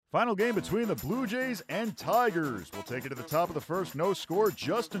Final game between the Blue Jays and Tigers. We'll take it to the top of the first. No score.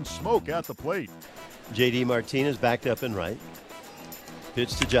 Justin Smoak at the plate. J.D. Martinez backed up and right.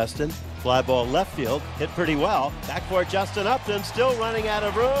 Pitch to Justin. Fly ball left field. Hit pretty well. Back for Justin Upton. Still running out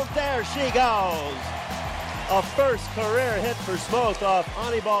of room. There she goes. A first career hit for Smoak off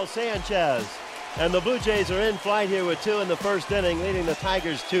Anibal Sanchez. And the Blue Jays are in flight here with 2 in the first inning, leading the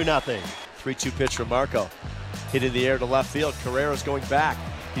Tigers 2-0. 3-2 pitch from Marco. Hit in the air to left field. Carrera's going back.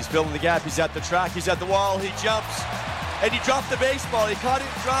 He's filling the gap. He's at the track. He's at the wall. He jumps. And he dropped the baseball. He caught it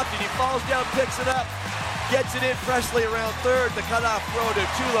and dropped it. He falls down, picks it up. Gets it in freshly around third. The cutoff throw to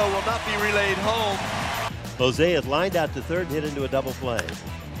Tulo will not be relayed home. Jose is lined out to third and hit into a double play.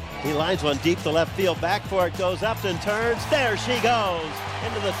 He lines one deep to left field. Back for it goes Upton, turns. There she goes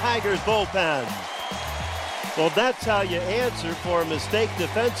into the Tigers bullpen. Well, that's how you answer for a mistake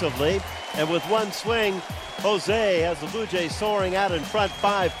defensively. And with one swing, Jose has the Blue Jays soaring out in front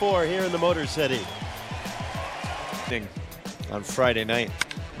 5-4 here in the Motor City. On Friday night.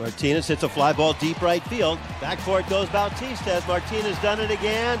 Martinez hits a fly ball deep right field. Back for it goes Bautista. Has Martinez done it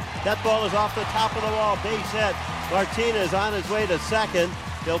again? That ball is off the top of the wall. Base hit. Martinez on his way to second.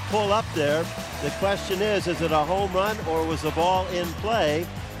 He'll pull up there. The question is it a home run or was the ball in play?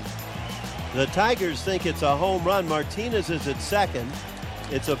 The Tigers think it's a home run. Martinez is at second.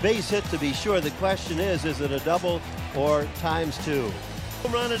 It's a base hit to be sure. The question is it a double or ×2?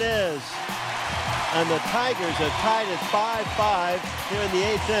 Home run it is. And the Tigers are tied at 5-5 here in the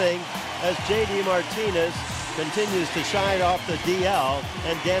 8th inning as J.D. Martinez continues to shine off the DL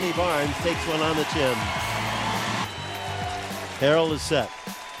and Danny Barnes takes one on the chin. Harrell is set.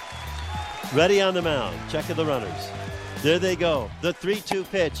 Ready on the mound. Checking the runners. There they go. The 3-2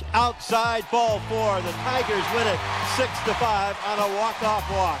 pitch. Outside ball 4. The Tigers win it 6-5 on a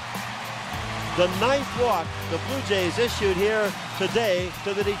walk-off walk. The 9th walk the Blue Jays issued here today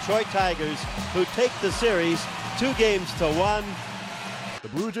to the Detroit Tigers, who take the series 2-1. The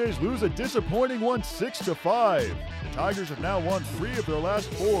Blue Jays lose a disappointing one 6-5. The Tigers have now won 3 of their last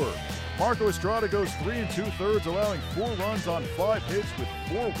 4. Marco Estrada goes 3 2/3, allowing 4 runs on 5 hits with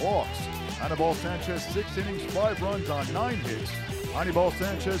 4 walks. Anibal Sanchez 6 innings, 5 runs on 9 hits. Anibal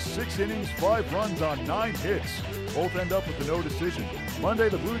Sanchez 6 innings, 5 runs on 9 hits. Both end up with a no decision. Monday,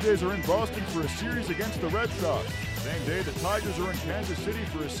 the Blue Jays are in Boston for a series against the Red Sox. Same day, the Tigers are in Kansas City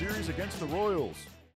for a series against the Royals.